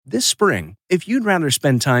This spring, if you'd rather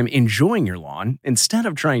spend time enjoying your lawn instead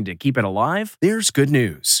of trying to keep it alive, there's good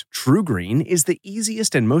news. True Green is the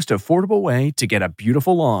easiest and most affordable way to get a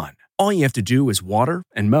beautiful lawn. All you have to do is water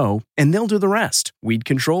and mow, and they'll do the rest. Weed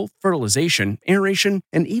control, fertilization, aeration,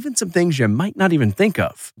 and even some things you might not even think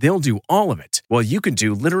of. They'll do all of it, while you can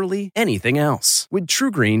do literally anything else. With True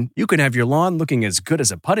Green, you can have your lawn looking as good as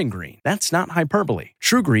a putting green. That's not hyperbole.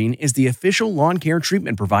 True Green is the official lawn care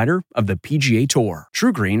treatment provider of the PGA Tour.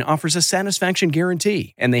 True Green offers a satisfaction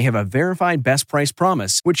guarantee, and they have a verified best price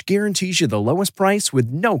promise, which guarantees you the lowest price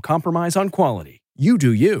with no compromise on quality. You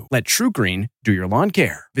do you. Let True Green do your lawn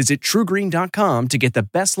care. Visit truegreen.com to get the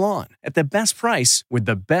best lawn at the best price with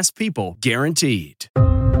the best people guaranteed.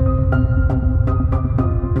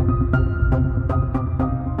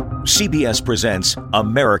 CBS presents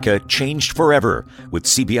America Changed Forever with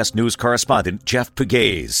CBS News correspondent Jeff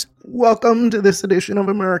Pegues. Welcome to this edition of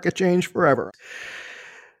America Changed Forever.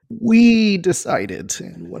 We decided,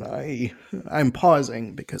 and when I'm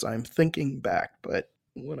pausing because I'm thinking back, but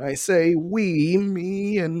when I say we,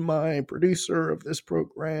 me and my producer of this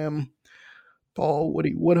program, Paul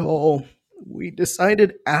Woody Woodhull, we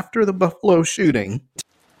decided after the Buffalo shooting.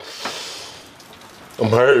 I'm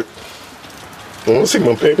hurt. I don't want to see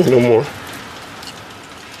my baby no more.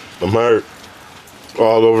 I'm hurt.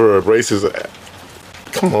 All over races.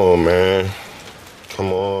 Come on, man.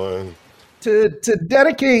 Come on. To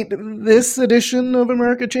dedicate this edition of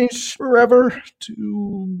America Changed Forever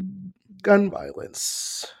to gun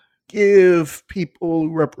violence, give people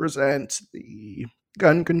who represent the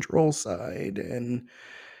gun control side and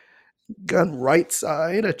gun rights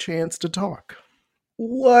side a chance to talk.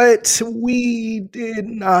 What we did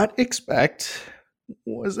not expect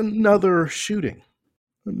was another shooting,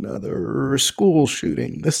 another school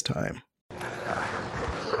shooting this time.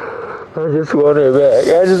 I just want her back.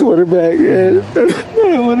 I just want her back, man. I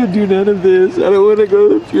don't want to do none of this. I don't want to go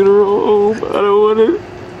to the funeral home.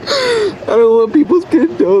 I don't want people's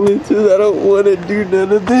condolences. I don't want to do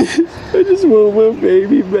none of this. I just want my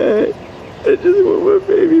baby back. I just want my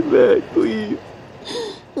baby back, please.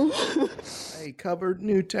 I covered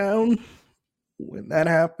Newtown. When that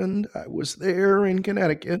happened, I was there in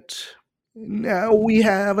Connecticut. Now we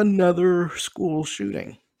have another school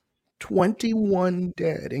shooting. 21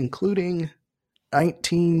 dead, including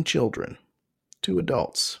 19 children, 2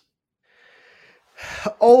 adults.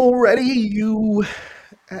 Already you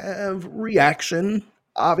have reaction,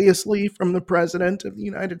 obviously, from the President of the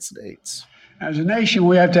United States. As a nation,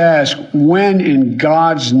 we have to ask, when in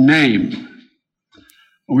God's name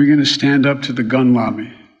are we going to stand up to the gun lobby?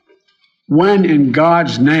 When in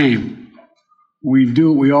God's name we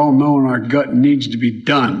do what we all know in our gut needs to be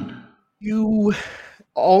done? You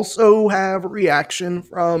also have reaction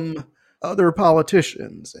from other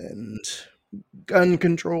politicians and gun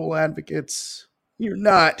control advocates. You're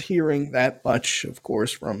not hearing that much, of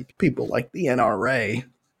course, from people like the NRA.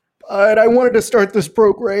 But I wanted to start this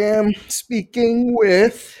program speaking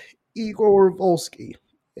with Igor Volsky,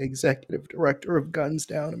 Executive Director of Guns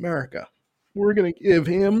Down America. We're going to give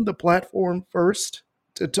him the platform first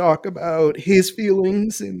to talk about his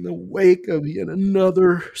feelings in the wake of yet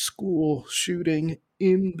another school shooting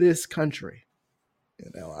in this country.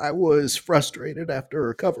 You know, I was frustrated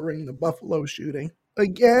after covering the Buffalo shooting.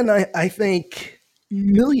 Again, I think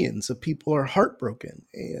millions of people are heartbroken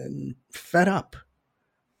and fed up.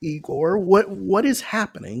 Igor, what is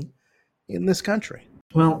happening in this country?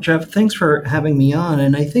 Well, Jeff, thanks for having me on.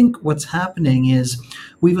 And I think what's happening is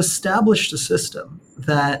we've established a system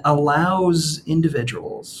that allows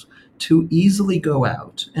individuals to easily go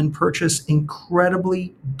out and purchase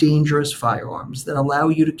incredibly dangerous firearms that allow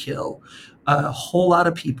you to kill a whole lot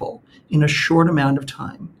of people in a short amount of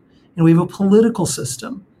time. And we have a political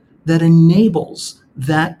system that enables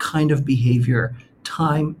that kind of behavior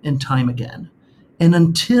time and time again. And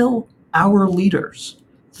until our leaders,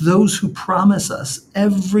 those who promise us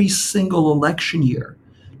every single election year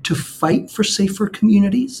to fight for safer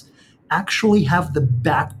communities, actually have the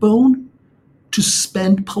backbone to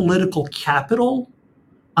spend political capital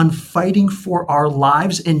on fighting for our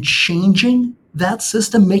lives and changing that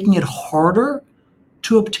system, making it harder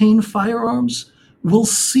to obtain firearms, we'll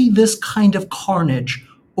see this kind of carnage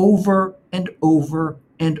over and over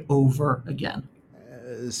and over again.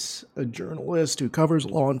 As a journalist who covers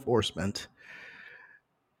law enforcement,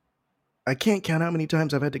 I can't count how many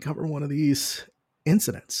times I've had to cover one of these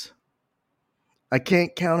incidents. I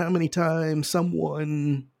can't count how many times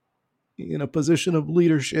someone in a position of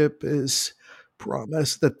leadership has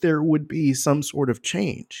promised that there would be some sort of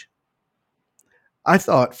change. I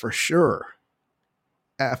thought for sure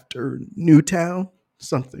after Newtown,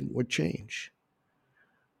 something would change.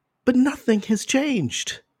 but nothing has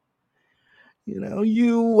changed.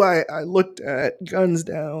 I looked at Guns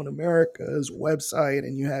Down America's website,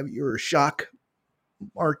 and you have your shock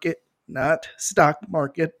market, not stock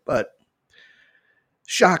market, but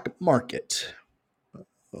shock market.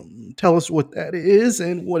 Tell us what that is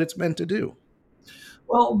and what it's meant to do.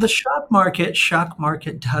 Well, the shock market,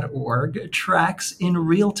 shockmarket.org, tracks in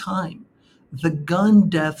real time the gun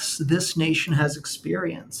deaths this nation has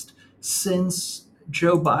experienced since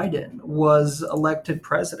Joe Biden was elected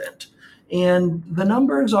president. And the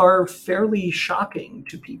numbers are fairly shocking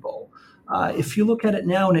to people. If you look at it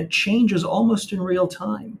now, and it changes almost in real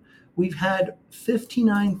time, we've had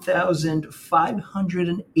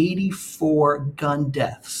 59,584 gun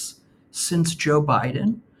deaths since Joe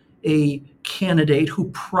Biden, a candidate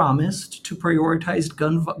who promised to prioritize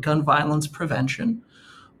gun violence prevention,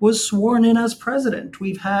 was sworn in as president.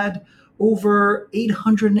 We've had over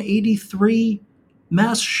 883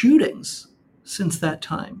 mass shootings since that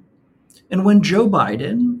time. And when Joe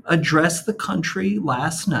Biden addressed the country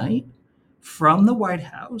last night from the White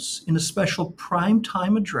House in a special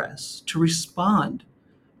primetime address to respond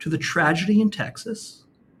to the tragedy in Texas,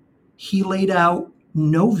 he laid out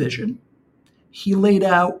no vision. He laid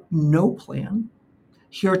out no plan.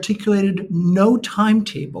 He articulated no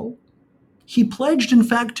timetable. He pledged, in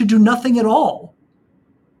fact, to do nothing at all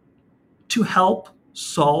to help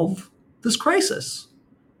solve this crisis.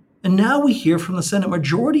 And now we hear from the Senate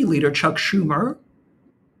Majority Leader, Chuck Schumer,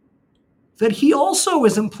 that he also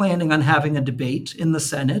isn't planning on having a debate in the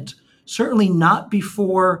Senate, certainly not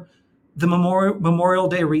before the Memorial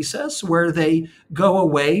Day recess, where they go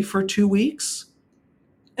away for 2 weeks,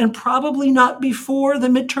 and probably not before the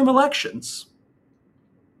midterm elections.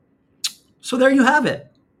 So there you have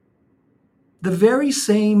it. The very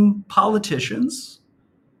same politicians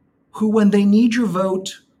who, when they need your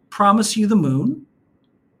vote, promise you the moon,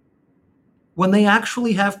 when they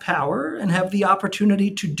actually have power and have the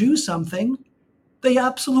opportunity to do something, they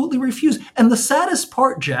absolutely refuse. And the saddest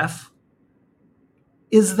part, Jeff,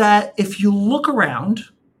 is that if you look around,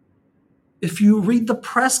 if you read the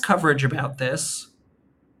press coverage about this,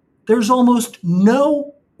 there's almost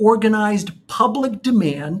no organized public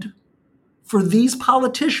demand for these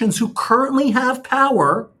politicians who currently have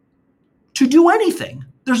power to do anything.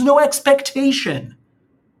 There's no expectation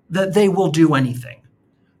that they will do anything.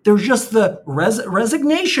 There's just the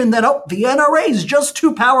resignation that, the NRA is just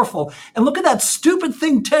too powerful. And look at that stupid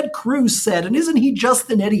thing Ted Cruz said, and isn't he just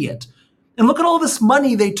an idiot? And look at all this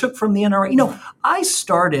money they took from the NRA. I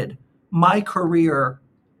started my career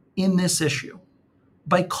in this issue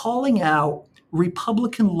by calling out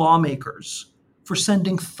Republican lawmakers for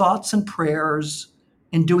sending thoughts and prayers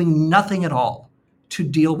and doing nothing at all to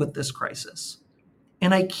deal with this crisis.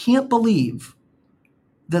 And I can't believe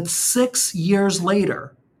that 6 years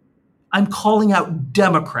later, I'm calling out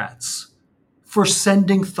Democrats for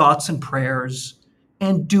sending thoughts and prayers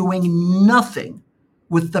and doing nothing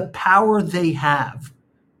with the power they have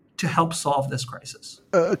to help solve this crisis.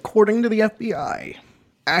 According to the FBI,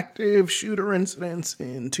 active shooter incidents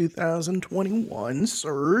in 2021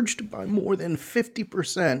 surged by more than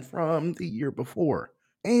 50% from the year before.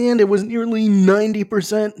 And it was nearly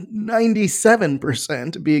 90%,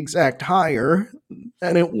 97% to be exact, higher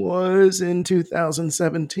than it was in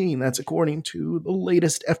 2017. That's according to the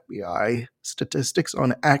latest FBI statistics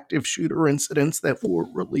on active shooter incidents that were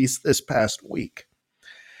released this past week.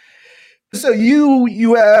 So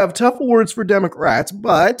you have tough words for Democrats,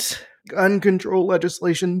 but gun control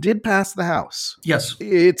legislation did pass the House. Yes.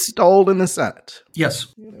 It stalled in the Senate. Yes.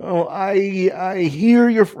 I hear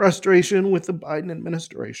your frustration with the Biden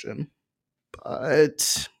administration,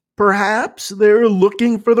 but perhaps they're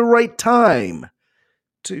looking for the right time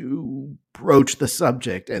to broach the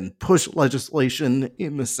subject and push legislation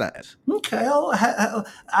in the Senate. Okay,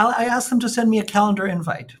 I asked them to send me a calendar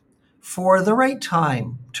invite for the right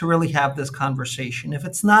time to really have this conversation. If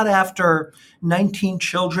it's not after 19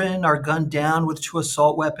 children are gunned down with 2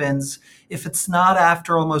 assault weapons, if it's not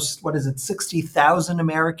after almost, 60,000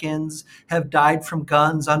 Americans have died from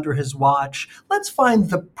guns under his watch, let's find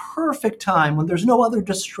the perfect time when there's no other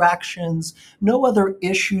distractions, no other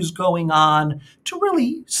issues going on, to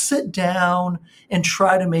really sit down and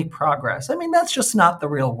try to make progress. I mean, that's just not the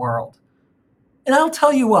real world. And I'll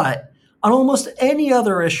tell you what, on almost any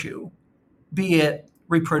other issue, be it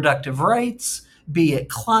reproductive rights, be it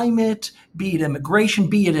climate, be it immigration,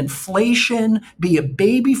 be it inflation, be it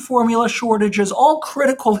baby formula shortages, all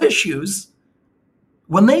critical issues,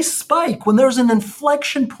 when they spike, when there's an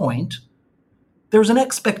inflection point, there's an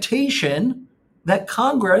expectation that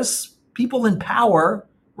Congress, people in power,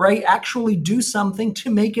 right, actually do something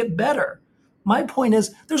to make it better. My point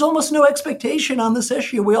is, there's almost no expectation on this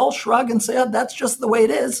issue. We all shrug and say, oh, that's just the way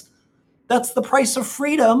it is. That's the price of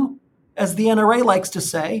freedom, as the NRA likes to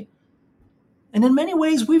say. And in many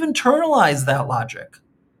ways, we've internalized that logic.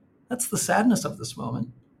 That's the sadness of this moment.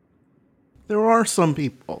 There are some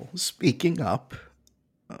people speaking up.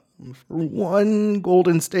 For one,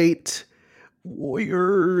 Golden State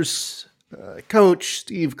Warriors coach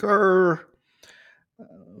Steve Kerr,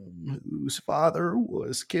 whose father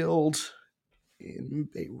was killed in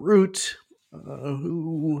Beirut,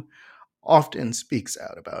 who often speaks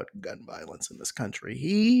out about gun violence in this country.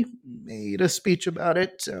 He made a speech about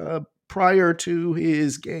it prior to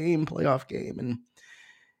his playoff game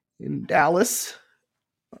in Dallas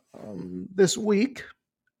this week.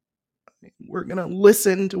 We're going to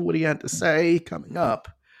listen to what he had to say coming up.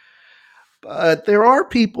 But there are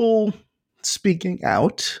people speaking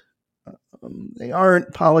out. They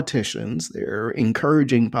aren't politicians. They're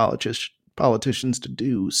encouraging politicians to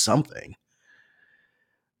do something.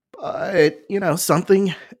 But,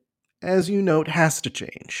 something, as you note, has to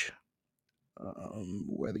change.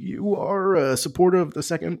 Whether you are a supporter of the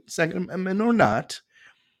Second Amendment or not,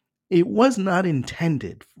 it was not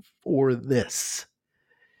intended for this.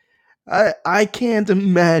 I can't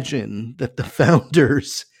imagine that the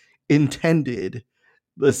founders intended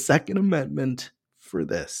the Second Amendment for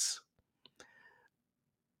this.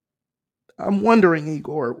 I'm wondering,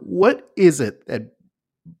 Igor, what is it that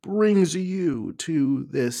brings you to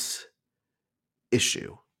this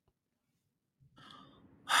issue?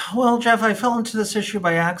 Well, Jeff, I fell into this issue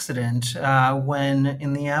by accident when,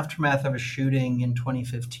 in the aftermath of a shooting in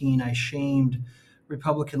 2015, I shamed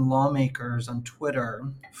Republican lawmakers on Twitter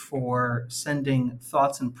for sending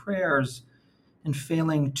thoughts and prayers and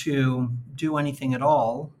failing to do anything at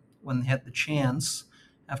all when they had the chance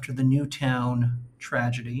after the Newtown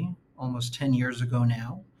tragedy almost 10 years ago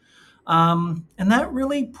now. And that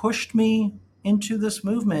really pushed me into this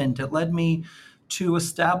movement. It led me to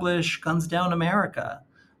establish Guns Down America,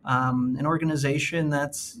 an organization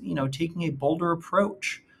that's, taking a bolder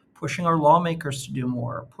approach, pushing our lawmakers to do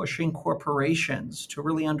more, pushing corporations to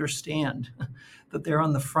really understand that they're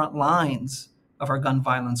on the front lines of our gun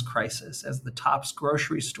violence crisis, as the Tops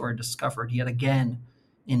grocery store discovered yet again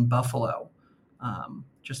in Buffalo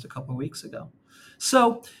just a couple of weeks ago.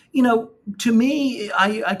 So, to me,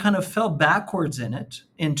 I kind of fell backwards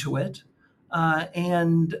into it.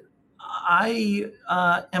 And I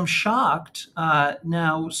am shocked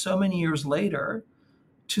now, so many years later,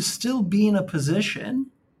 to still be in a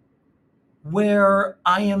position where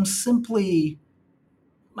I am simply,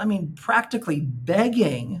 practically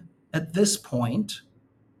begging at this point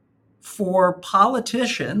for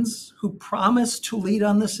politicians who promise to lead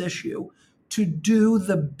on this issue to do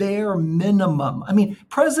the bare minimum.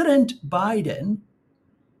 President Biden,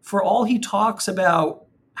 for all he talks about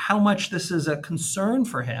how much this is a concern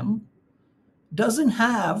for him, doesn't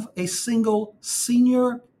have a single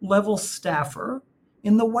senior level staffer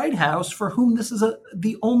in the White House for whom this is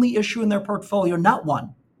the only issue in their portfolio. Not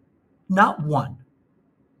one.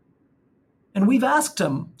 And we've asked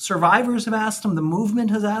him, survivors have asked him, the movement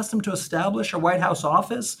has asked him to establish a White House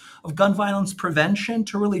office of gun violence prevention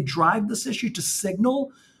to really drive this issue, to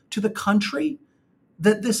signal to the country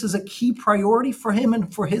that this is a key priority for him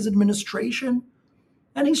and for his administration.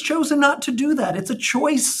 And he's chosen not to do that. It's a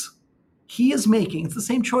choice he is making. It's the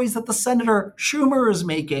same choice that the Senator Schumer is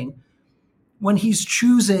making when he's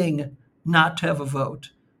choosing not to have a vote.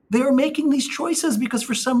 They are making these choices because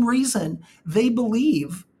for some reason they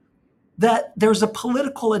believe that there's a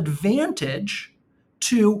political advantage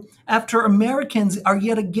to, after Americans are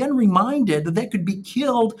yet again reminded that they could be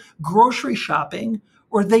killed grocery shopping,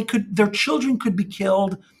 or their children could be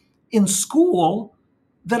killed in school,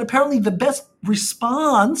 that apparently the best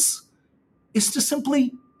response is to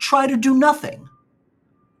simply try to do nothing.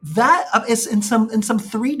 That is in some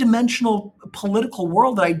three-dimensional political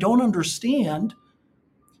world that I don't understand,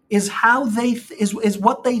 is how is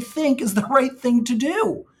what they think is the right thing to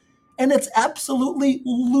do. And it's absolutely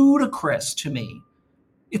ludicrous to me.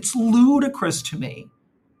 It's ludicrous to me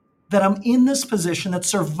that I'm in this position, that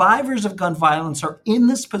survivors of gun violence are in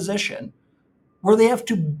this position where they have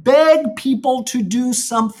to beg people to do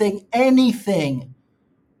something, anything,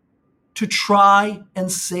 to try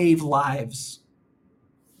and save lives.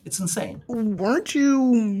 It's insane. Weren't you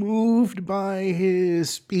moved by his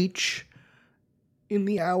speech in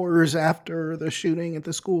the hours after the shooting at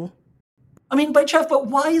the school? Jeff, but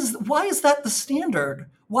why is that the standard?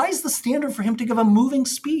 Why is the standard for him to give a moving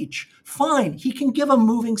speech? Fine, he can give a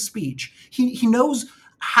moving speech. He knows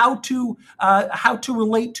how to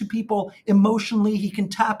relate to people emotionally. He can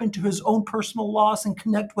tap into his own personal loss and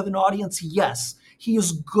connect with an audience. Yes, he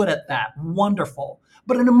is good at that. Wonderful.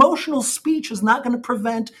 But an emotional speech is not going to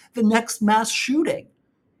prevent the next mass shooting.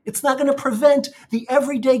 It's not going to prevent the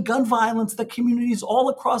everyday gun violence that communities all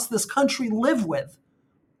across this country live with.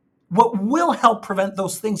 What will help prevent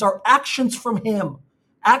those things are actions from him,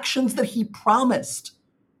 actions that he promised.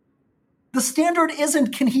 The standard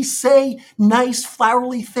isn't, can he say nice,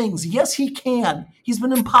 flowery things? Yes, he can. He's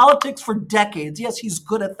been in politics for decades. Yes, he's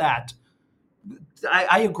good at that.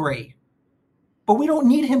 I agree. But we don't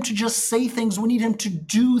need him to just say things. We need him to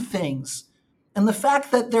do things. And the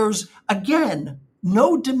fact that there's, again,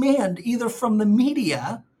 no demand either from the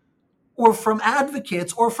media or from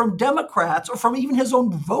advocates or from Democrats or from even his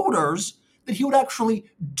own voters that he would actually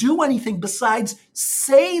do anything besides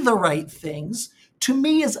say the right things, to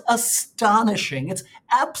me is astonishing. It's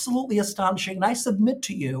absolutely astonishing. And I submit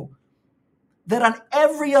to you that on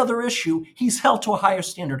every other issue, he's held to a higher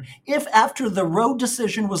standard. If after the Roe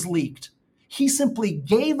decision was leaked, he simply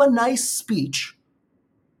gave a nice speech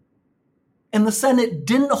and the Senate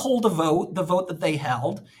didn't hold the vote that they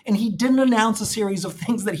held, and he didn't announce a series of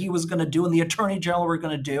things that he was going to do and the Attorney General were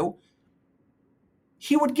going to do,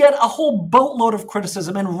 he would get a whole boatload of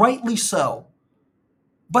criticism, and rightly so.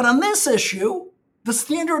 But on this issue, the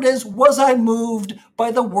standard is, was I moved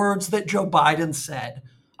by the words that Joe Biden said?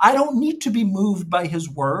 I don't need to be moved by his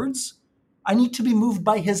words. I need to be moved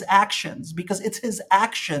by his actions, because it's his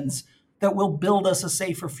actions that will build us a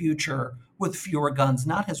safer future with fewer guns,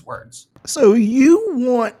 not his words. So you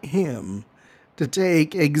want him to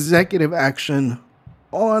take executive action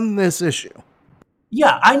on this issue?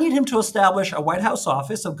 Yeah, I need him to establish a White House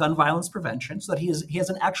Office of Gun Violence Prevention so that he has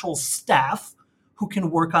an actual staff who can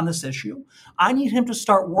work on this issue. I need him to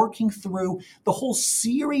start working through the whole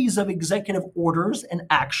series of executive orders and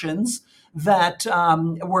actions that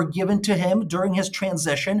were given to him during his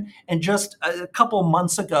transition. And just a couple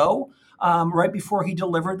months ago, right before he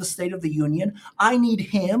delivered the State of the Union, I need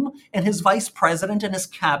him and his vice president and his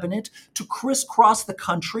cabinet to crisscross the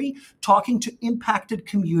country, talking to impacted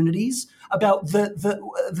communities about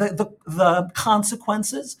the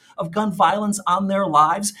consequences of gun violence on their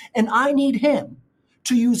lives. And I need him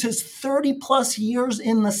to use his 30 plus years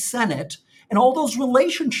in the Senate and all those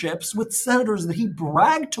relationships with senators that he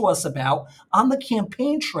bragged to us about on the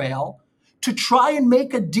campaign trail to try and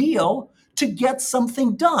make a deal to get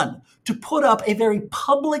something done, to put up a very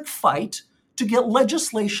public fight to get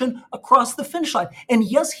legislation across the finish line. And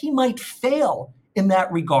yes, he might fail in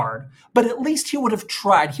that regard, but at least he would have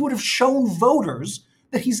tried. He would have shown voters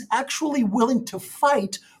that he's actually willing to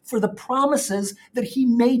fight for the promises that he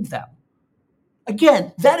made them.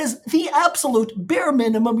 Again, that is the absolute bare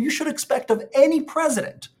minimum you should expect of any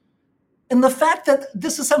president. And the fact that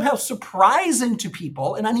this is somehow surprising to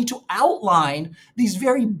people, and I need to outline these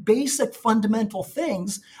very basic fundamental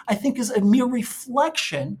things, I think is a mere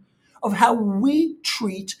reflection of how we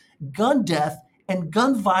treat gun death and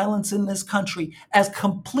gun violence in this country as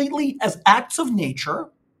completely as acts of nature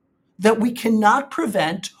that we cannot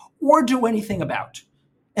prevent or do anything about.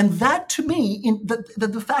 And that, to me,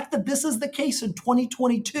 the fact that this is the case in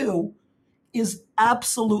 2022 is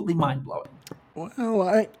absolutely mind-blowing.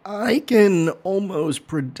 Well, I can almost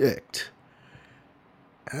predict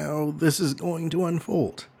how this is going to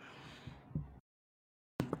unfold.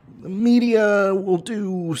 The media will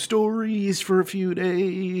do stories for a few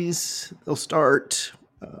days. They'll start.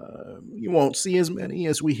 You won't see as many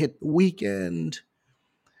as we hit the weekend.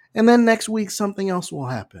 And then next week, something else will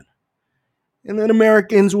happen. And then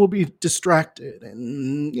Americans will be distracted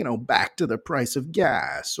and, back to the price of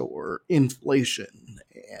gas or inflation.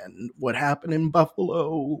 And what happened in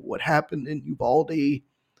Buffalo, what happened in Uvalde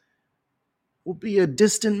will be a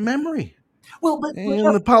distant memory.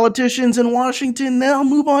 And the politicians in Washington, they'll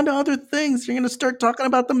move on to other things. You're going to start talking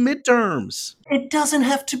about the midterms. It doesn't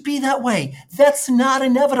have to be that way. That's not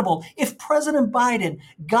inevitable. If President Biden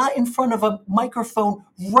got in front of a microphone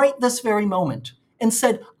right this very moment and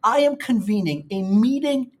said, I am convening a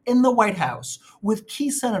meeting in the White House with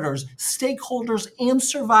key senators, stakeholders, and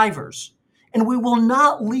survivors, and we will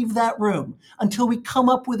not leave that room until we come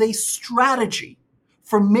up with a strategy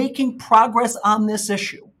for making progress on this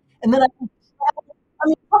issue. And then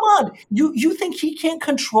come on, you think he can't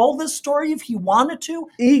control this story if he wanted to?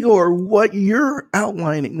 Igor, what you're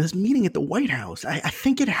outlining, this meeting at the White House, I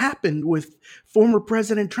think it happened with former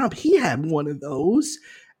President Trump. He had one of those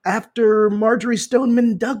after Marjorie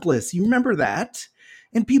Stoneman Douglas. You remember that?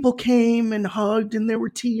 And people came and hugged and there were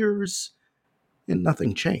tears and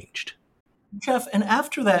nothing changed. Jeff, and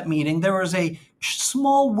after that meeting, there was a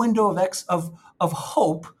small window of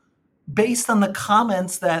hope based on the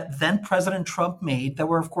comments that then President Trump made that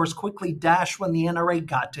were, of course, quickly dashed when the NRA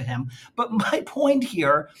got to him. But my point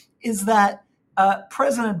here is that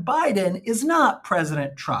President Biden is not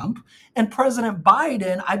President Trump. And President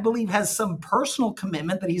Biden, I believe, has some personal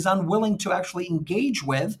commitment that he's unwilling to actually engage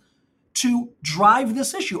with to drive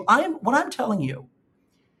this issue. What I'm telling you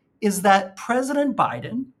is that President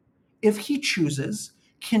Biden, if he chooses,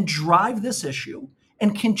 can drive this issue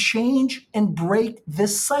and can change and break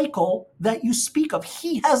this cycle that you speak of.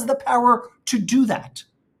 He has the power to do that.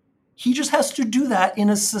 He just has to do that in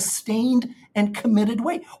a sustained and committed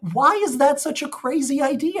way. Why is that such a crazy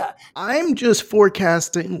idea? I'm just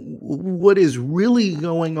forecasting what is really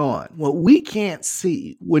going on, what we can't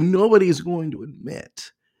see, what nobody's going to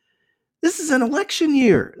admit. This is an election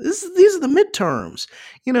year. These are the midterms.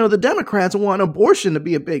 You know, the Democrats want abortion to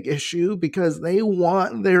be a big issue because they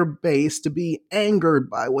want their base to be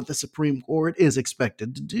angered by what the Supreme Court is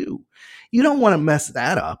expected to do. You don't want to mess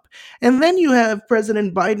that up. And then you have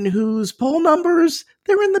President Biden, whose poll numbers,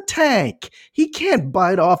 they're in the tank. He can't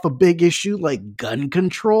bite off a big issue like gun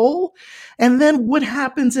control. And then what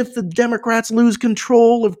happens if the Democrats lose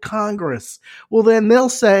control of Congress? Well, then they'll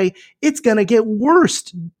say it's going to get worse.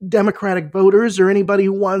 Democratic voters or anybody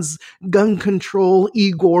who wants gun control,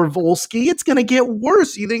 Igor Volsky, it's going to get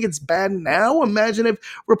worse. You think it's bad now? Imagine if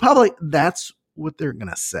that's what they're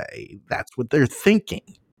going to say. That's what they're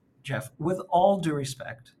thinking. Jeff, with all due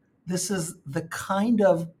respect, this is the kind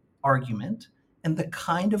of argument and the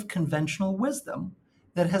kind of conventional wisdom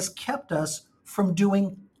that has kept us from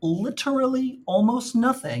doing literally almost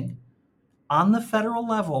nothing on the federal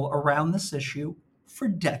level around this issue for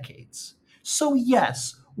decades. So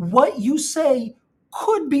yes, what you say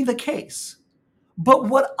could be the case. But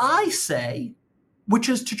what I say, which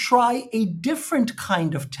is to try a different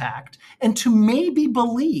kind of tact and to maybe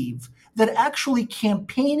believe that actually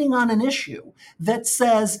campaigning on an issue that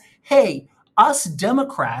says, hey, us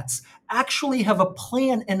Democrats actually have a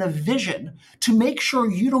plan and a vision to make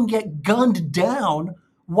sure you don't get gunned down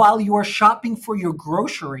while you are shopping for your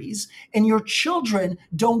groceries and your children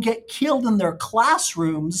don't get killed in their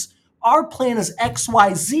classrooms. Our plan is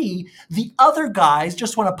XYZ. The other guys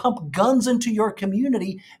just want to pump guns into your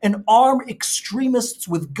community and arm extremists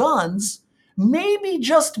with guns. Maybe,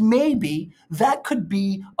 just maybe, that could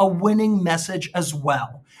be a winning message as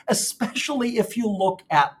well, especially if you look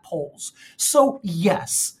at polls. So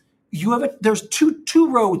yes, there's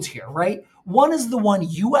two roads here, right? One is the one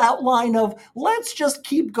you outline of let's just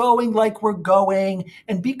keep going like we're going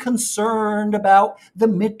and be concerned about the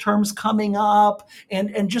midterms coming up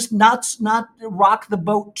and just not rock the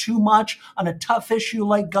boat too much on a tough issue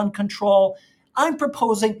like gun control. I'm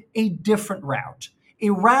proposing a different route, a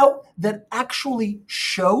route that actually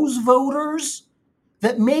shows voters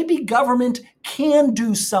that maybe government can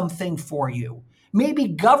do something for you. Maybe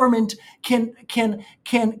government can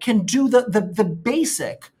do the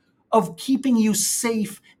basic of keeping you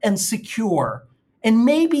safe and secure. And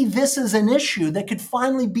maybe this is an issue that could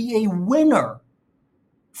finally be a winner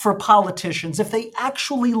for politicians if they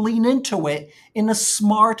actually lean into it in a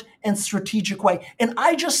smart and strategic way. And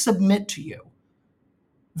I just submit to you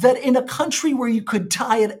that in a country where you could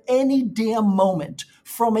die at any damn moment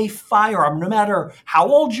from a firearm, no matter how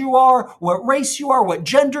old you are, what race you are, what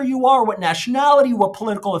gender you are, what nationality, what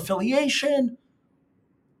political affiliation,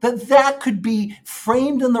 that could be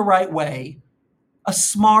framed in the right way, a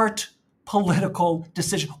smart political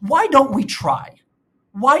decision. Why don't we try?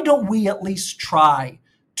 Why don't we at least try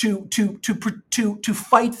to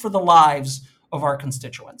fight for the lives of our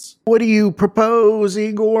constituents? What do you propose,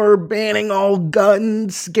 Igor? Banning all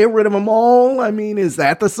guns? Get rid of them all? I mean, is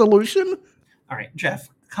that the solution? All right, Jeff,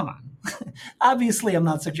 come on. Obviously, I'm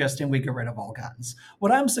not suggesting we get rid of all guns.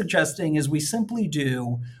 What I'm suggesting is we simply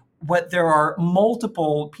do what there are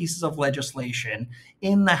multiple pieces of legislation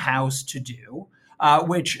in the House to do,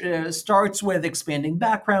 which starts with expanding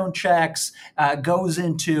background checks, goes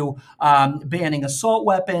into banning assault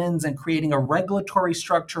weapons and creating a regulatory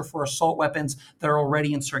structure for assault weapons that are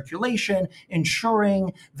already in circulation,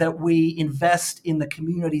 ensuring that we invest in the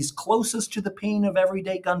communities closest to the pain of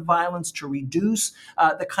everyday gun violence to reduce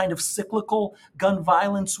the kind of cyclical gun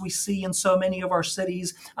violence we see in so many of our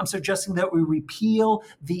cities. I'm suggesting that we repeal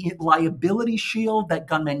the liability shield that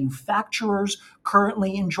gun manufacturers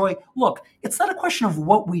currently enjoy. Look, it's not a question of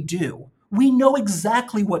what we do. We know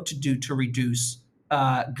exactly what to do to reduce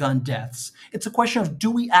gun deaths. It's a question of, do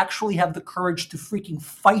we actually have the courage to freaking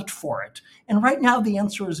fight for it? And right now, the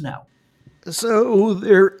answer is no. So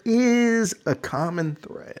there is a common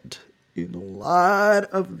thread in a lot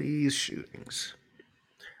of these shootings.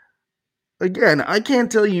 Again, I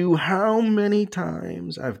can't tell you how many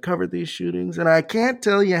times I've covered these shootings, and I can't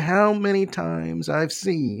tell you how many times I've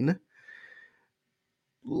seen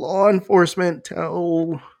law enforcement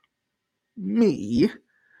tell me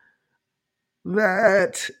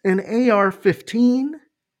that an AR 15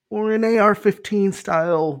 or an AR 15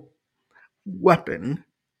 style weapon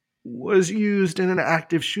was used in an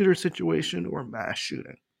active shooter situation or mass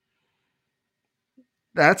shooting.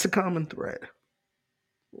 That's a common thread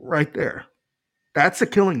right there. That's a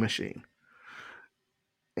killing machine.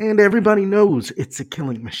 And everybody knows it's a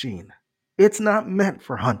killing machine. It's not meant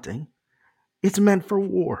for hunting, it's meant for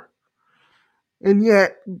war. And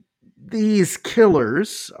yet, these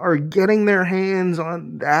killers are getting their hands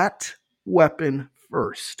on that weapon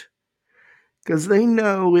first because they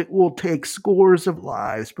know it will take scores of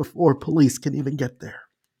lives before police can even get there.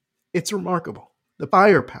 It's remarkable. The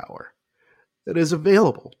firepower that is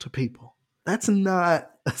available to people. That's not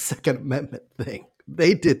a Second Amendment thing.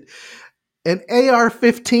 They did an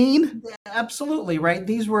AR-15. Absolutely right.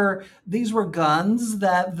 These were guns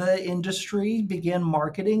that the industry began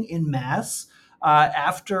marketing in mass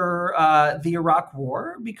after the Iraq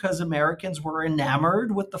War because Americans were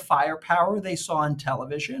enamored with the firepower they saw on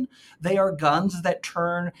television. They are guns that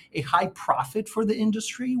turn a high profit for the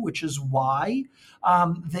industry, which is why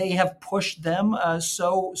they have pushed them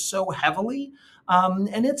so heavily.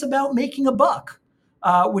 And it's about making a buck.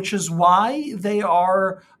 Which is why they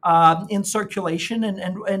are in circulation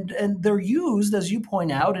and they're used, as you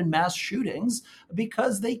point out, in mass shootings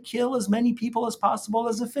because they kill as many people as possible,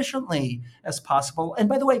 as efficiently as possible. And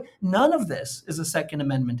by the way, none of this is a Second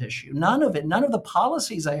Amendment issue. None of it, none of the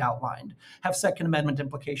policies I outlined have Second Amendment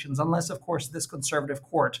implications, unless, of course, this conservative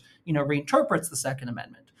court, reinterprets the Second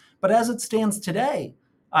Amendment. But as it stands today,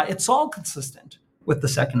 it's all consistent with the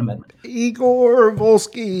Second Amendment. Igor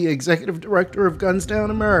Volsky, Executive Director of Guns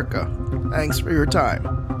Down America. Thanks for your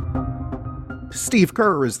time. Steve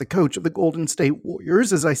Kerr is the coach of the Golden State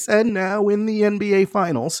Warriors, as I said, now in the NBA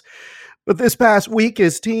Finals. But this past week,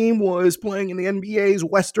 his team was playing in the NBA's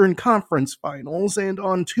Western Conference Finals, and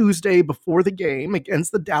on Tuesday before the game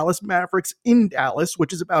against the Dallas Mavericks in Dallas,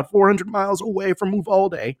 which is about 400 miles away from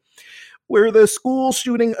Uvalde, where the school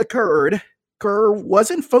shooting occurred, Kerr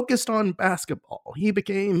wasn't focused on basketball. He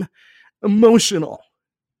became emotional,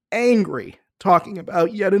 angry, talking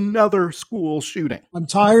about yet another school shooting. I'm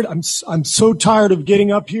tired. I'm so tired of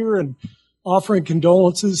getting up here and offering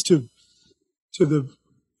condolences to the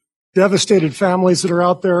devastated families that are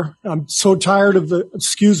out there. I'm so tired of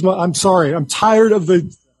I'm tired of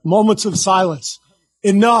the moments of silence.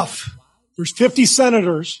 Enough. There's 50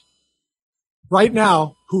 senators right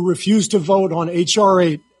now who refuse to vote on H.R.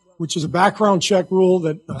 8, which is a background check rule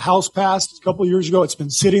that the House passed a couple of years ago. It's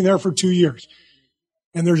been sitting there for 2 years.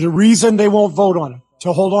 And there's a reason they won't vote on it,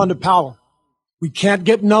 to hold on to power. We can't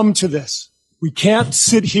get numb to this. We can't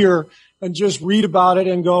sit here and just read about it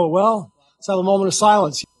and go, well, let's have a moment of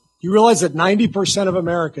silence. You realize that 90% of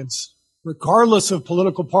Americans, regardless of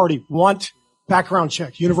political party, want background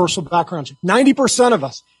check, universal background check. 90% of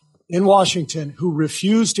us in Washington who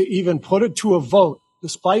refuse to even put it to a vote,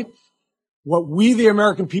 despite what we, the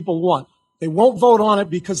American people, want. They won't vote on it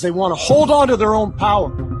because they want to hold on to their own power.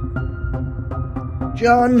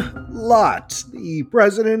 John Lott, the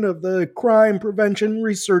president of the Crime Prevention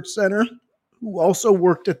Research Center, who also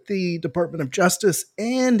worked at the Department of Justice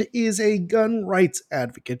and is a gun rights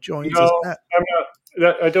advocate, joins us. I'm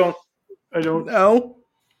not. I don't. No.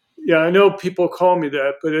 Yeah, I know people call me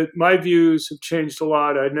that, but my views have changed a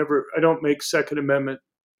lot. I don't make Second Amendment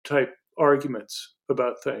type arguments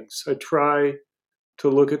about things. I try to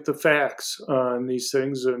look at the facts on these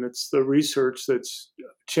things, and it's the research that's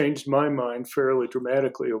changed my mind fairly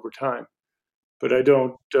dramatically over time. But I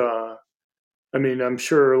don't. I'm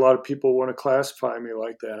sure a lot of people want to classify me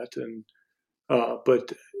like that, and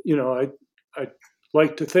but I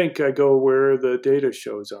like to think I go where the data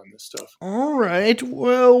shows on this stuff. All right.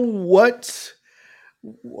 Well, what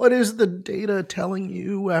is the data telling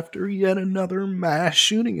you after yet another mass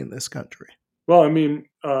shooting in this country? Well,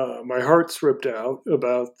 my heart's ripped out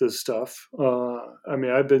about this stuff.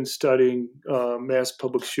 I've been studying mass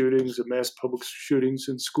public shootings and mass public shootings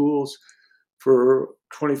in schools for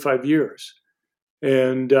 25 years.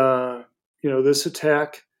 And, this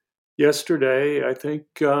attack yesterday, I think,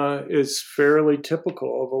 is fairly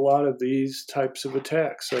typical of a lot of these types of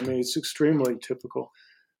attacks. It's extremely typical.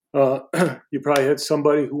 You probably had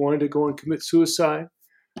somebody who wanted to go and commit suicide,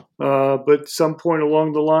 but some point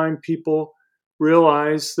along the line, people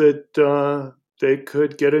realized that they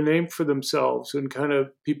could get a name for themselves and kind of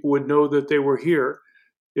people would know that they were here.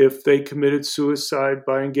 if they committed suicide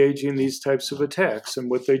by engaging in these types of attacks. And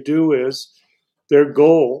what they do is their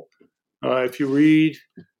goal, if you read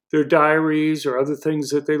their diaries or other things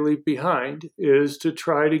that they leave behind, is to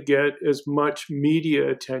try to get as much media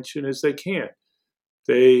attention as they can.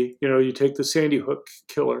 You take the Sandy Hook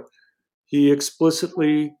killer. He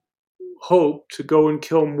explicitly hoped to go and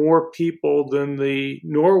kill more people than the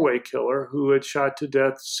Norway killer, who had shot to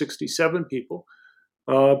death 67 people,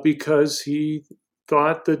 because he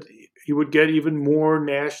thought that he would get even more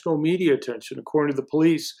national media attention. According to the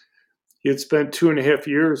police, he had spent 2.5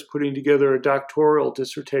 years putting together a doctoral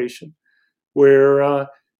dissertation where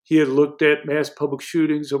he had looked at mass public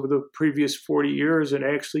shootings over the previous 40 years and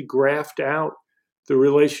actually graphed out the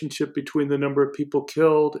relationship between the number of people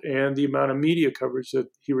killed and the amount of media coverage that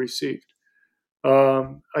he received.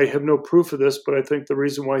 I have no proof of this, but I think the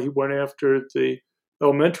reason why he went after the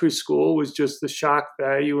elementary school was just the shock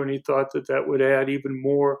value, and he thought that that would add even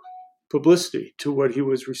more publicity to what he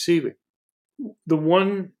was receiving. The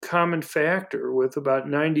one common factor with about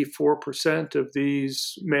 94% of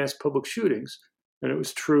these mass public shootings, and it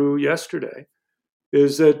was true yesterday,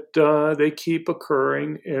 is that they keep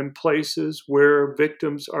occurring in places where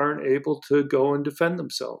victims aren't able to go and defend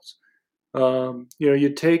themselves.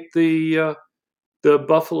 You take the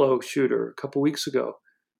Buffalo shooter a couple weeks ago.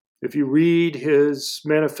 If you read his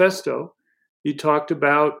manifesto, he talked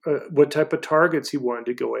about what type of targets he wanted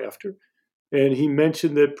to go after. And he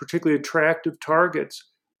mentioned that particularly attractive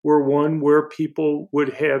targets were one where people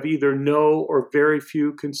would have either no or very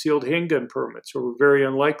few concealed handgun permits, or were very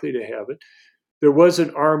unlikely to have it. There was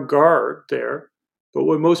an armed guard there, but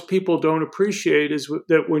what most people don't appreciate is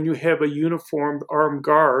that when you have a uniformed armed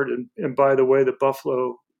guard, and by the way, the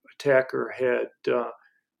Buffalo attacker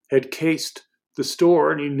had cased the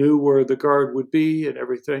store and he knew where the guard would be and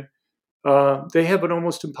everything, they have an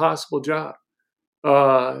almost impossible job.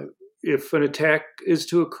 If an attack is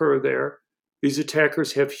to occur there, these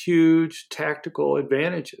attackers have huge tactical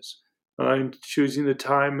advantages in choosing the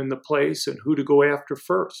time and the place and who to go after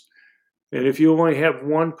first. And if you only have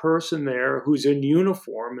one person there who's in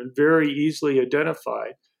uniform and very easily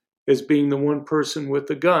identified as being the one person with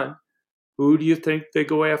the gun, who do you think they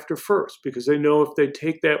go after first? Because they know if they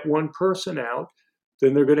take that one person out,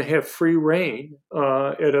 then they're going to have free reign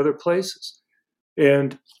at other places.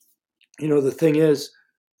 And, the thing is,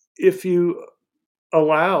 if you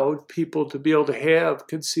allowed people to be able to have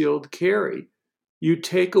concealed carry, you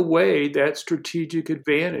take away that strategic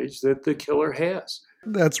advantage that the killer has.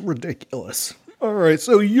 That's ridiculous. All right,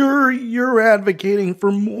 so you're advocating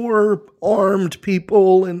for more armed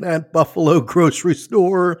people in that Buffalo grocery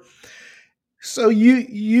store. So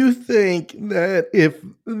you think that if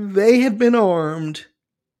they had been armed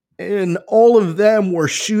and all of them were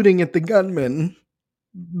shooting at the gunman,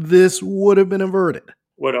 this would have been averted?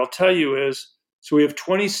 What I'll tell you is, so we have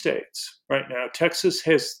 20 states right now. Texas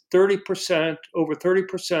has over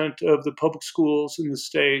 30% of the public schools in the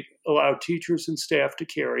state allow teachers and staff to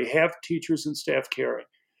carry, have teachers and staff carry.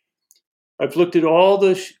 I've looked at all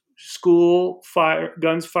the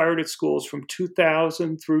guns fired at schools from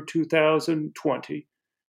 2000 through 2020,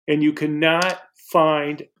 and you cannot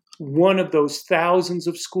find one of those thousands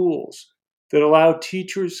of schools that allow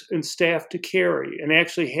teachers and staff to carry and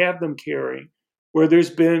actually have them carry where there's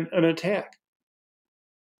been an attack,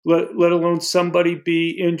 let alone somebody be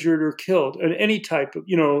injured or killed. And any type of,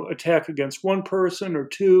 attack against one person or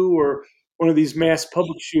two, or one of these mass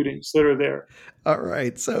public shootings that are there. All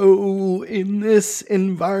right. So in this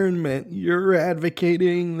environment, you're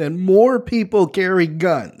advocating that more people carry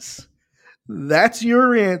guns. That's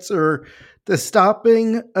your answer to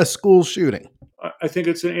stopping a school shooting. I think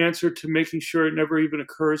it's an answer to making sure it never even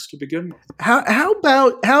occurs to begin with. How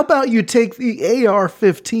about you take the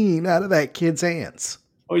AR-15 out of that kid's hands?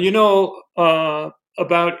 Well,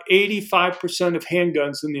 about 85% of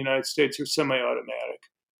handguns in the United States are semi-automatic.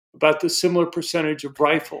 About the similar percentage of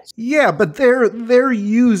rifles. Yeah, but they're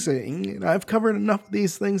using, and I've covered enough of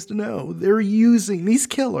these things to know, they're using these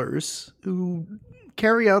killers who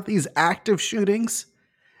carry out these active shootings.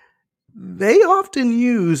 They often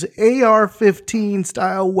use AR-15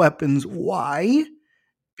 style weapons. Why?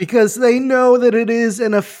 Because they know that it is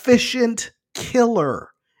an efficient killer.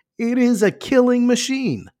 It is a killing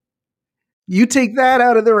machine. You take that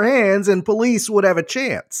out of their hands and police would have a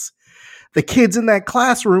chance. The kids in that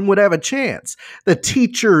classroom would have a chance. The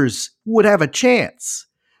teachers would have a chance.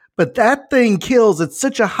 But that thing kills at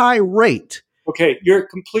such a high rate. Okay, you're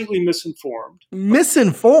completely misinformed.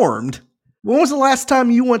 Misinformed? When was the last time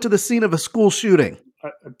you went to the scene of a school shooting?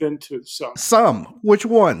 I've been to some. Some? Which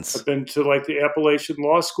ones? I've been to the Appalachian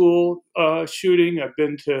Law School shooting. I've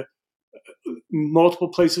been to multiple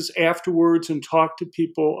places afterwards and talked to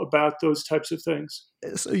people about those types of things.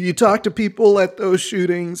 So you talk to people at those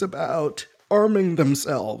shootings about arming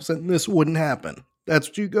themselves, and this wouldn't happen. That's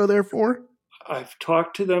what you go there for? I've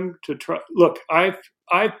talked to them to try. Look, I've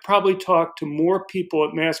probably talked to more people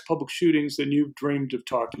at mass public shootings than you've dreamed of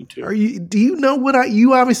talking to. Do you know what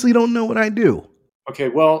you obviously don't know what I do. Okay,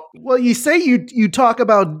 well, you say you talk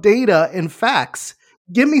about data and facts.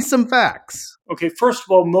 Give me some facts. Okay, first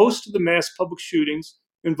of all, most of the mass public shootings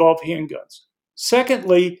involve handguns.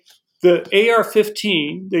 Secondly, the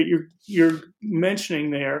AR-15 that you're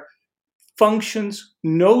mentioning there functions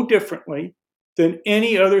no differently than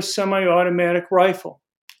any other semi-automatic rifle,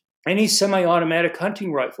 any semi-automatic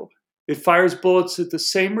hunting rifle. It fires bullets at the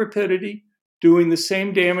same rapidity, doing the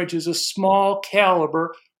same damage as a small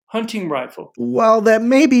caliber hunting rifle. While that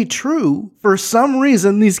may be true, for some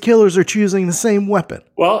reason these killers are choosing the same weapon.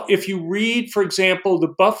 Well, if you read, for example,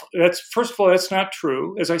 first of all, that's not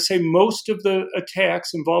true. As I say, most of the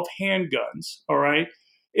attacks involve handguns, all right?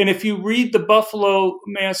 And if you read the Buffalo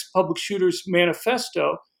Mass Public Shooters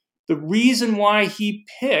Manifesto, the reason why he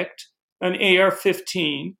picked an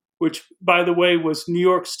AR-15, which, by the way, was New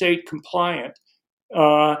York State compliant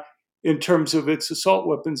in terms of its assault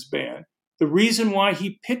weapons ban, the reason why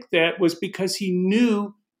he picked that was because he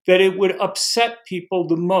knew that it would upset people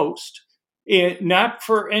the most, and not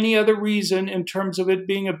for any other reason in terms of it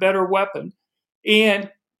being a better weapon. And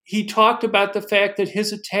he talked about the fact that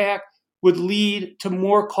his attack would lead to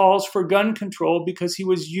more calls for gun control because he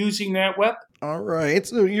was using that weapon. All right,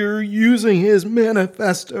 so you're using his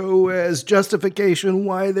manifesto as justification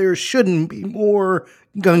why there shouldn't be more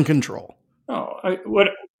gun control. No,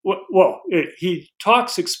 he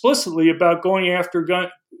talks explicitly about going after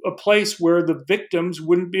a place where the victims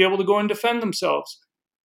wouldn't be able to go and defend themselves.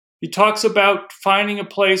 He talks about finding a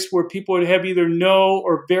place where people would have either no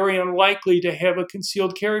or very unlikely to have a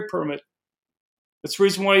concealed carry permit. That's the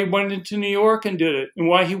reason why he went into New York and did it, and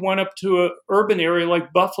why he went up to an urban area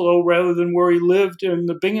like Buffalo rather than where he lived in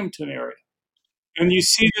the Binghamton area. And you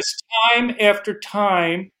see this time after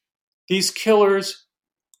time, these killers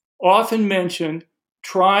often mentioned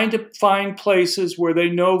trying to find places where they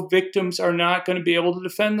know victims are not going to be able to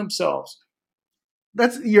defend themselves.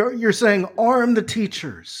 You're saying arm the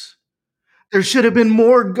teachers. There should have been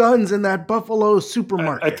more guns in that Buffalo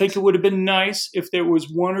supermarket. I think it would have been nice if there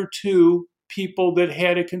was one or two people that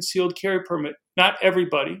had a concealed carry permit. Not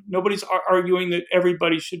everybody. Nobody's arguing that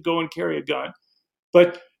everybody should go and carry a gun.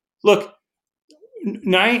 But look,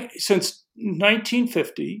 since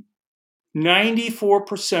 1950,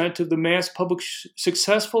 94% of the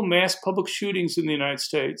successful mass public shootings in the United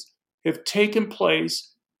States have taken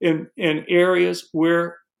place in areas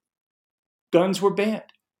where guns were banned.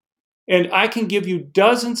 And I can give you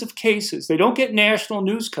dozens of cases. They don't get national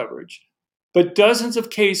news coverage, but dozens of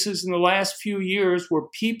cases in the last few years where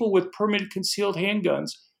people with permitted concealed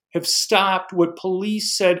handguns have stopped what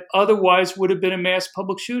police said otherwise would have been a mass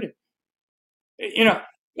public shooting. You know,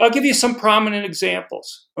 I'll give you some prominent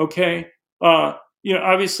examples, okay?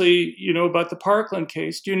 Obviously, you know about the Parkland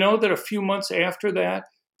case. Do you know that a few months after that,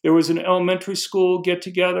 there was an elementary school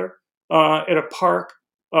get-together at a park?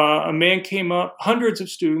 A man came up, hundreds of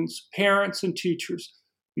students, parents and teachers.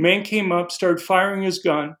 A man came up, started firing his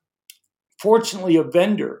gun. Fortunately, a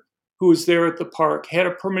vendor who was there at the park had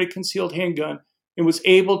a permitted concealed handgun and was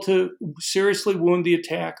able to seriously wound the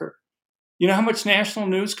attacker. You know how much national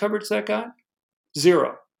news coverage that got?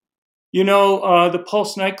 0. You know the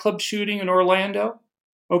Pulse nightclub shooting in Orlando?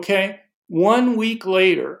 Okay. 1 week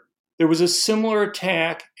later, there was a similar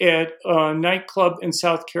attack at a nightclub in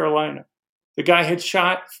South Carolina. The guy had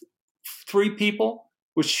shot 3 people,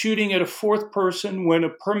 was shooting at a 4th person when a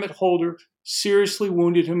permit holder seriously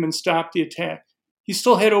wounded him and stopped the attack. He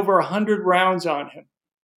still had over 100 rounds on him.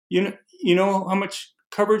 You know how much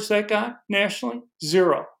coverage that got nationally?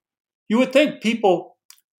 0. You would think people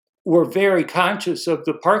were very conscious of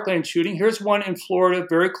the Parkland shooting. Here's one in Florida,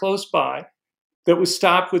 very close by, that was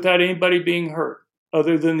stopped without anybody being hurt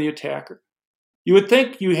other than the attacker. You would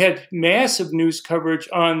think you had massive news coverage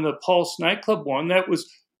on the Pulse nightclub one. That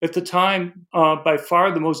was, at the time, by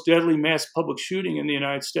far the most deadly mass public shooting in the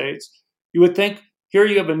United States. You would think, here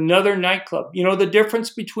you have another nightclub. You know the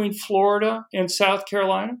difference between Florida and South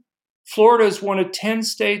Carolina? Florida is one of 10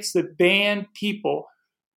 states that ban people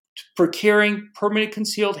for carrying permanent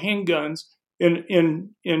concealed handguns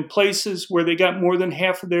in places where they got more than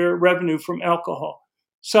half of their revenue from alcohol.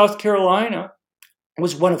 South Carolina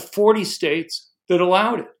was one of 40 states that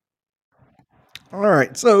allowed it. All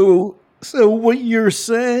right, so what you're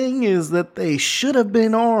saying is that they should have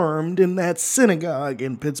been armed in that synagogue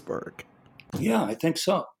in Pittsburgh. Yeah, I think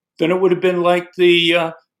so. then it would have been like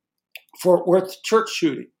the Fort Worth church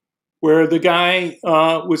shooting, where the guy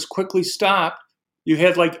was quickly stopped. You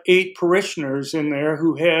had like 8 parishioners in there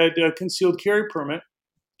who had a concealed carry permit,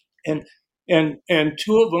 and 2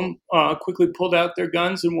 of them quickly pulled out their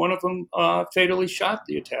guns, and one of them fatally shot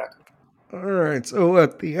the attacker. All right, so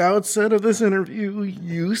at the outset of this interview,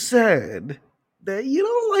 you said that you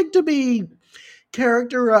don't like to be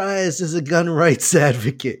characterized as a gun rights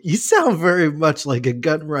advocate. You sound very much like a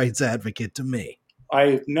gun rights advocate to me. I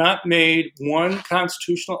have not made one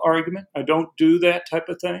constitutional argument. I don't do that type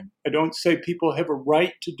of thing. I don't say people have a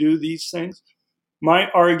right to do these things. My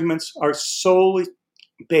arguments are solely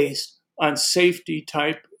based on safety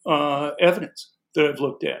type evidence that I've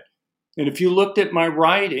looked at. And if you looked at my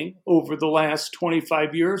writing over the last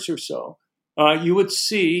 25 years or so, you would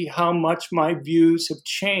see how much my views have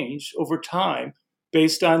changed over time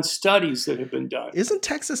based on studies that have been done. Isn't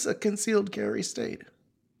Texas a concealed carry state?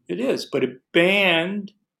 It is, but it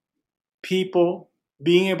banned people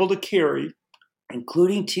being able to carry,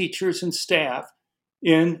 including teachers and staff,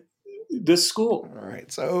 in this school. All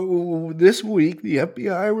right, so this week, the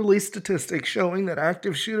FBI released statistics showing that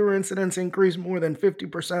active shooter incidents increased more than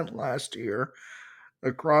 50% last year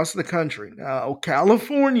across the country. Now,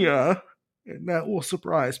 California, and that will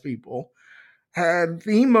surprise people, had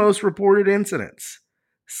the most reported incidents,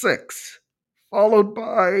 6, followed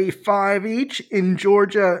by 5 each in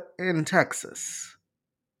Georgia and Texas,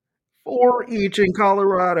 4 each in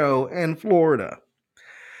Colorado and Florida.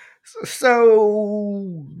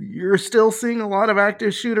 So you're still seeing a lot of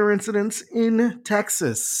active shooter incidents in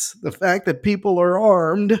Texas. The fact that people are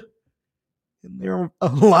armed, and there are a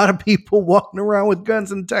lot of people walking around with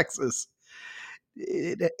guns in Texas,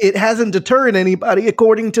 it hasn't deterred anybody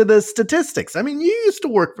according to the statistics. I mean, you used to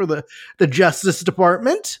work for the Justice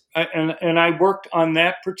Department. And I worked on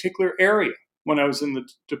that particular area when I was in the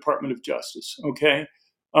Department of Justice, okay?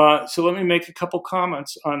 So let me make a couple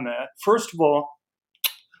comments on that. First of all,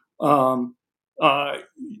 the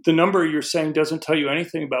number you're saying doesn't tell you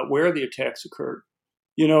anything about where the attacks occurred.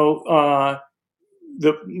 You know,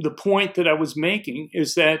 the point that I was making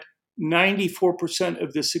is that 94%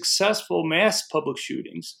 of the successful mass public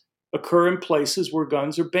shootings occur in places where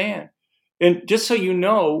guns are banned. And just so you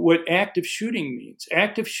know what active shooting means,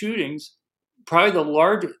 active shootings, probably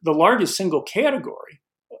the largest single category,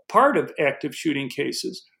 part of active shooting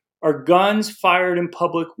cases, are guns fired in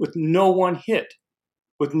public with no one hit,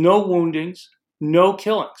 with no woundings, no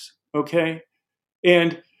killings, okay?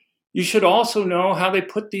 And you should also know how they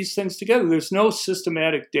put these things together. There's no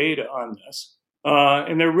systematic data on this,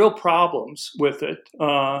 and there are real problems with it.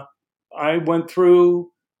 I went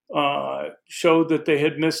through, showed that they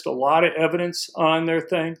had missed a lot of evidence on their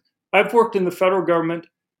thing. I've worked in the federal government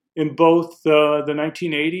in both the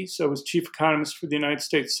 1980s. I was chief economist for the United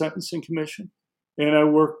States Sentencing Commission, and I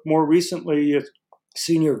worked more recently as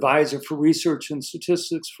senior advisor for research and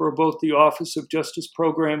statistics for both the Office of Justice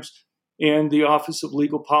Programs and the Office of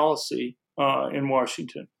Legal Policy in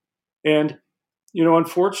Washington. And, you know,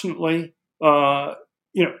 unfortunately, the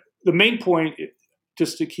main point,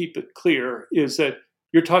 just to keep it clear, is that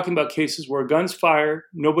you're talking about cases where a gun's fired,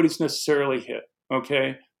 nobody's necessarily hit,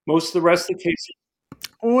 okay? Most of the rest of the cases...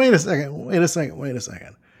 Wait a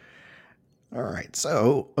second. All right,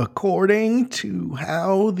 so according to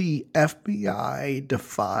how the FBI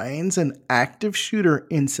defines an active shooter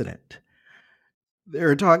incident,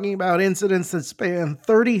 they're talking about incidents that span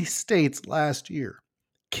 30 states last year,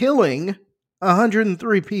 killing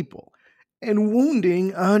 103 people and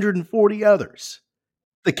wounding 140 others.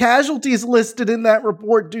 The casualties listed in that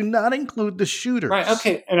report do not include the shooters. Right,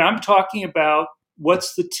 okay, and I'm talking about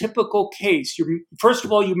what's the typical case. First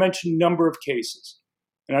of all, you mentioned number of cases,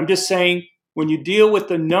 and I'm just saying, when you deal with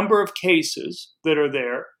the number of cases that are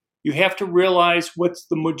there, you have to realize what's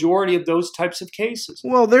the majority of those types of cases.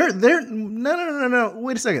 Well, no.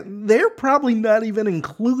 Wait a second. They're probably not even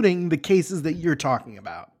including the cases that you're talking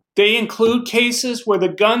about. They include cases where the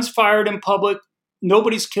gun's fired in public,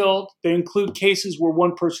 nobody's killed. They include cases where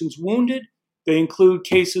one person's wounded. They include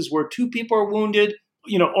cases where 2 people are wounded,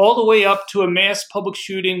 you know, all the way up to a mass public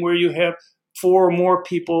shooting where you have 4 or more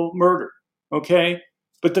people murdered, okay?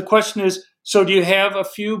 But the question is, so do you have a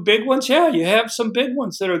few big ones? Yeah, you have some big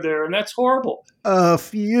ones that are there, and that's horrible. A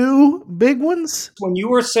few big ones? When you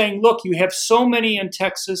were saying, look, you have so many in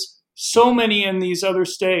Texas, so many in these other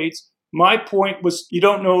states, my point was you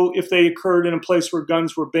don't know if they occurred in a place where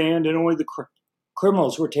guns were banned and only the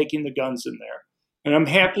criminals were taking the guns in there. And I'm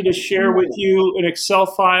happy to share with you an Excel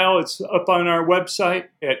file. It's up on our website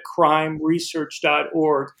at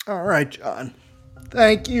crimeresearch.org. All right, John.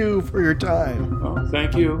 Thank you for your time. Oh,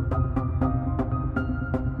 thank you.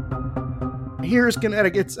 Here's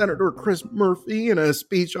Connecticut Senator Chris Murphy in a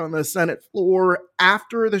speech on the Senate floor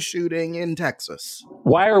after the shooting in Texas.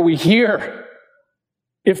 Why are we here?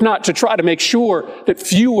 If not to try to make sure that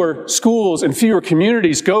fewer schools and fewer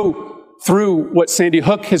communities go through what Sandy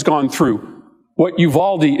Hook has gone through, what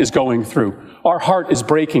Uvalde is going through. Our heart is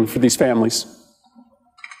breaking for these families.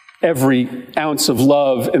 Every ounce of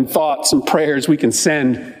love and thoughts and prayers we can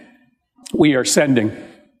send, we are sending.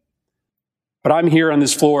 But I'm here on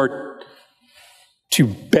this floor to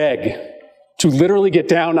beg, to literally get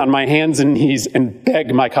down on my hands and knees and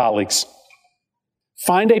beg my colleagues.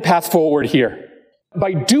 Find a path forward here.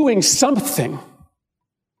 By doing something,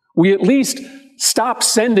 we at least stop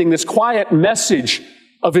sending this quiet message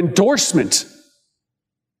of endorsement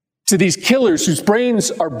to these killers whose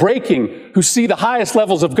brains are breaking, who see the highest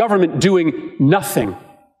levels of government doing nothing,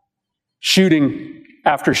 shooting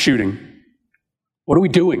after shooting. What are we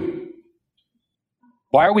doing?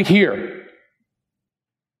 Why are we here?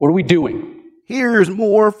 What are we doing? Here's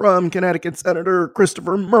more from Connecticut Senator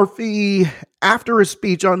Christopher Murphy after a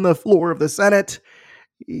speech on the floor of the Senate.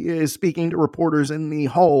 He is speaking to reporters in the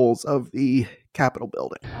halls of the Capitol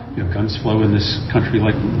building. Guns flow in this country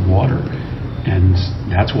like water, and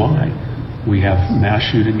that's why we have mass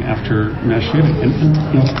shooting after mass shooting.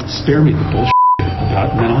 And spare me the bullshit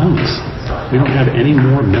about mental illness. We don't have any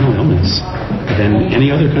more mental illness than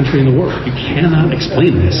any other country in the world. You cannot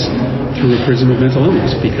explain this through a prism of mental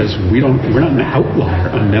illness, because we're not an outlier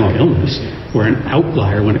on mental illness. We're an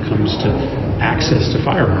outlier when it comes to access to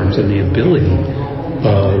firearms and the ability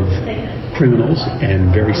of criminals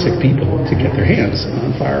and very sick people to get their hands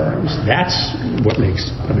on firearms. That's what makes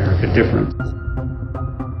America different.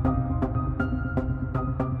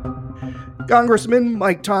 Congressman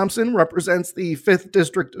Mike Thompson represents the 5th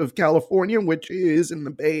District of California, which is in the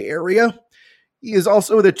Bay Area. He is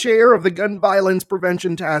also the chair of the Gun Violence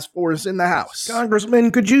Prevention Task Force in the House. Congressman,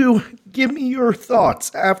 could you give me your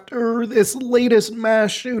thoughts after this latest mass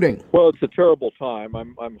shooting? Well, it's a terrible time.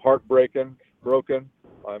 I'm heartbroken,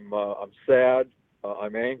 I'm sad,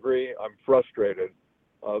 I'm angry, I'm frustrated.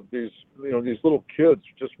 These little kids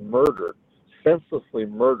just murdered, senselessly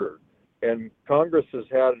murdered. And Congress has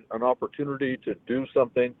had an opportunity to do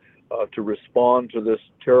something to respond to this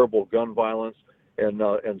terrible gun violence. And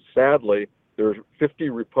sadly, there's 50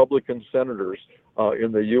 Republican senators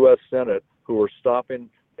in the U.S. Senate who are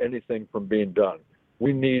stopping anything from being done.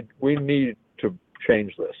 We need to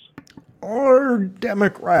change this. Are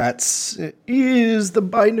Democrats, is the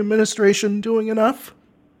Biden administration doing enough?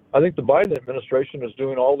 I think the Biden administration is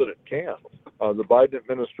doing all that it can. The Biden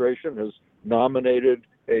administration has nominated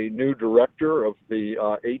a new director of the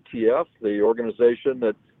ATF, the organization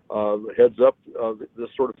that heads up this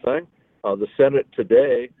sort of thing. The Senate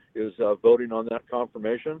today is voting on that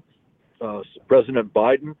confirmation. President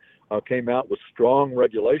Biden came out with strong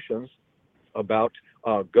regulations about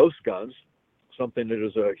ghost guns, something that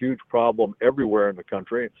is a huge problem everywhere in the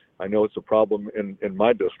country. I know it's a problem in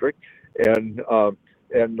my district. And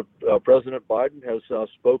President Biden has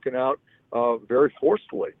spoken out very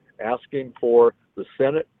forcefully, asking for the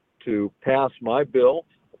Senate to pass my bill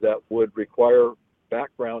that would require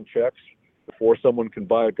background checks before someone can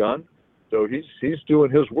buy a gun. So he's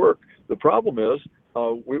doing his work. The problem is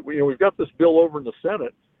we've got this bill over in the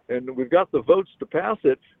Senate, and we've got the votes to pass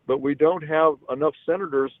it, but we don't have enough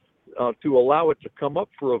senators to allow it to come up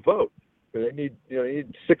for a vote. They need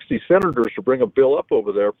 60 senators to bring a bill up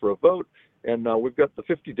over there for a vote, and we've got the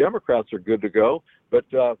 50 Democrats are good to go, but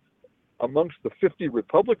amongst the 50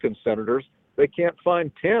 Republican senators, they can't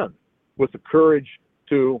find 10 with the courage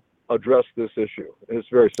to address this issue. And it's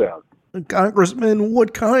very sad. Congressman,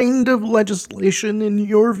 what kind of legislation, in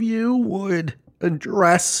your view, would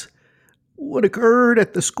address what occurred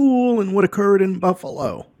at the school and what occurred in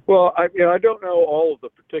Buffalo? Well, I don't know all of the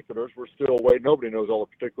particulars. We're still waiting. Nobody knows all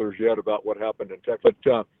the particulars yet about what happened in Texas.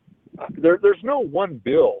 But there's no one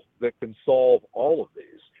bill that can solve all of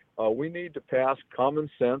these. We need to pass common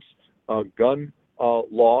sense gun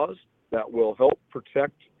laws that will help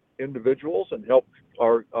protect individuals and help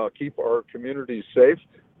keep our communities safe.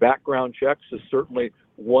 Background checks is certainly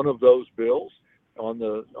one of those bills. On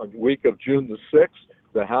the week of June the 6th,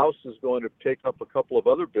 the House is going to take up a couple of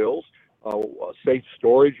other bills, a safe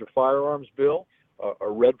storage of firearms bill, a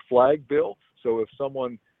red flag bill. So if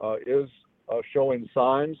someone is showing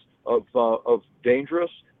signs of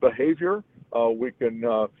dangerous behavior, we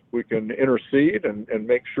can intercede and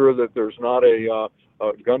make sure that there's not a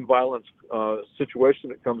gun violence situation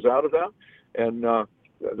that comes out of that. And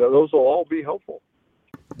those will all be helpful.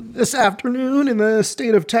 This afternoon in the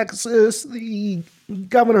state of Texas, the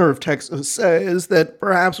governor of Texas says that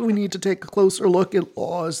perhaps we need to take a closer look at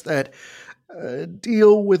laws that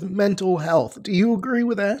deal with mental health. Do you agree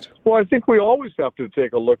with that? Well, I think we always have to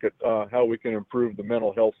take a look at how we can improve the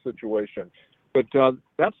mental health situation, but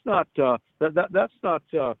that's not that's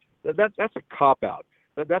a cop out.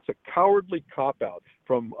 That's a cowardly cop out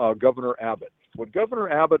from Governor Abbott. What Governor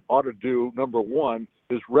Abbott ought to do, number one,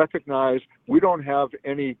 is recognize we don't have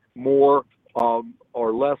any more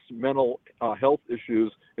or less mental health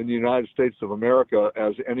issues in the United States of America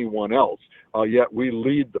as anyone else. Yet we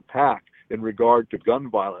lead the pack in regard to gun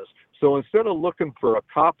violence. So instead of looking for a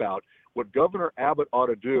cop-out, what Governor Abbott ought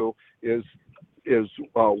to do is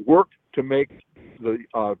work to make the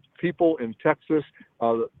people in Texas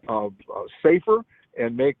safer,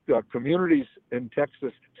 and make communities in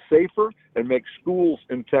Texas safer, and make schools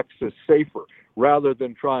in Texas safer, rather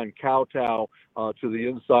than try and kowtow to the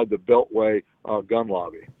inside the Beltway gun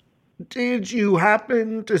lobby. Did you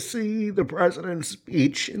happen to see the president's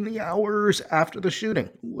speech in the hours after the shooting?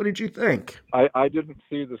 What did you think? I didn't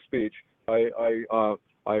see the speech. I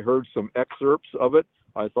heard some excerpts of it.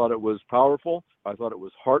 I thought it was powerful. I thought it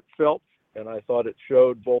was heartfelt. And I thought it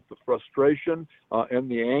showed both the frustration and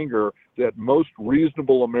the anger that most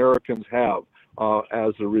reasonable Americans have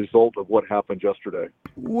as a result of what happened yesterday.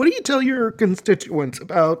 What do you tell your constituents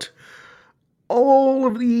about all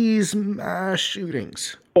of these mass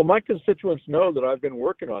shootings? Well, my constituents know that I've been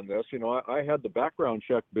working on this. You know, I had the background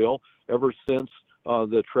check bill ever since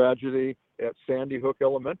the tragedy at Sandy Hook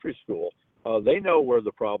Elementary School. They know where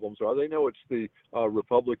the problems are. They know it's the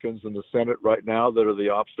Republicans in the Senate right now that are the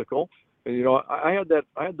obstacle. And, you know, I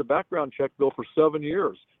had the background check bill for 7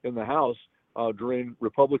 years in the House during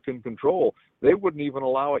Republican control. They wouldn't even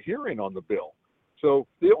allow a hearing on the bill. So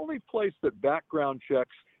the only place that background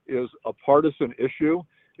checks is a partisan issue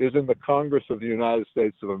is in the Congress of the United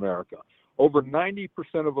States of America. Over 90%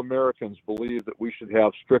 of Americans believe that we should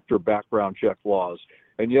have stricter background check laws.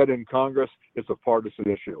 And yet in Congress, it's a partisan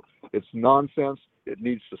issue. It's nonsense. It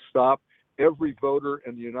needs to stop. Every voter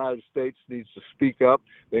in the United States needs to speak up.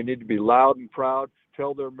 They need to be loud and proud,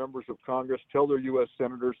 tell their members of Congress, tell their U.S.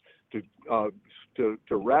 senators to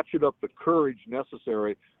ratchet up the courage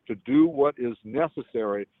necessary to do what is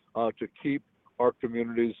necessary to keep our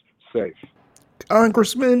communities safe.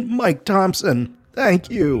 Congressman Mike Thompson, thank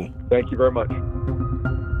you. Thank you very much.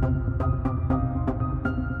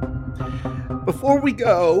 Before we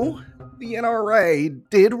go, the NRA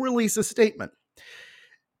did release a statement.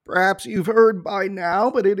 Perhaps you've heard by now,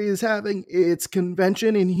 but it is having its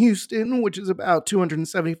convention in Houston, which is about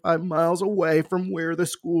 275 miles away from where the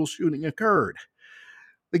school shooting occurred.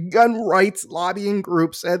 The gun rights lobbying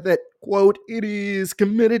group said that, quote, it is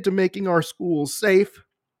committed to making our schools safe,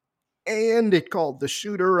 and it called the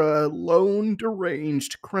shooter a lone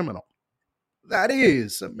deranged criminal. That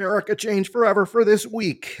is America Changed Forever for this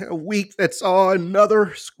week, a week that saw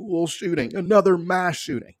another school shooting, another mass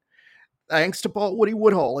shooting. Thanks to Paul Woody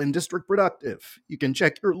Woodhull and District Productive. You can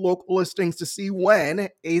check your local listings to see when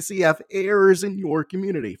ACF airs in your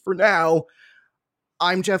community. For now,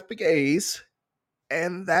 I'm Jeff Pegues,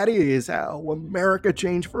 and that is how America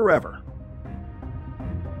Changed Forever.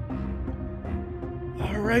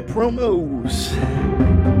 All right, promos.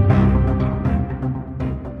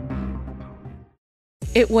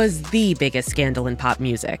 It was the biggest scandal in pop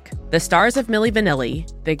music. The stars of Milli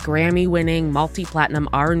Vanilli, the Grammy-winning multi-platinum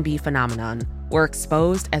R&B phenomenon, were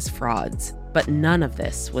exposed as frauds. But none of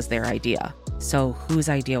this was their idea. So whose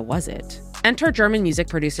idea was it? Enter German music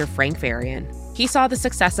producer Frank Farian. He saw the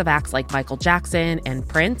success of acts like Michael Jackson and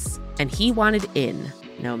Prince, and he wanted in,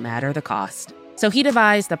 no matter the cost. So he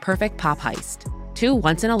devised the perfect pop heist. Two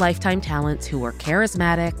once-in-a-lifetime talents who were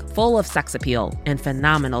charismatic, full of sex appeal, and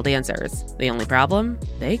phenomenal dancers. The only problem?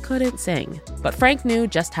 They couldn't sing. But Frank knew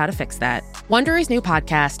just how to fix that. Wondery's new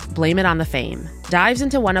podcast, Blame It on the Fame, dives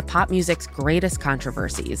into one of pop music's greatest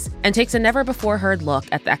controversies and takes a never-before-heard look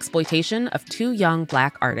at the exploitation of two young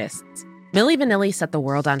Black artists. Milli Vanilli set the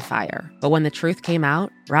world on fire, but when the truth came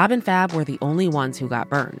out, Rob and Fab were the only ones who got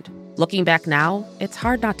burned. Looking back now, it's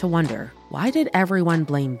hard not to wonder, why did everyone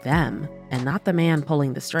blame them and not the man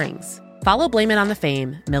pulling the strings? Follow Blame It on the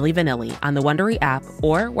Fame, Milli Vanilli, on the Wondery app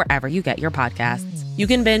or wherever you get your podcasts. You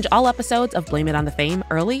can binge all episodes of Blame It on the Fame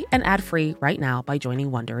early and ad-free right now by joining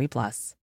Wondery Plus.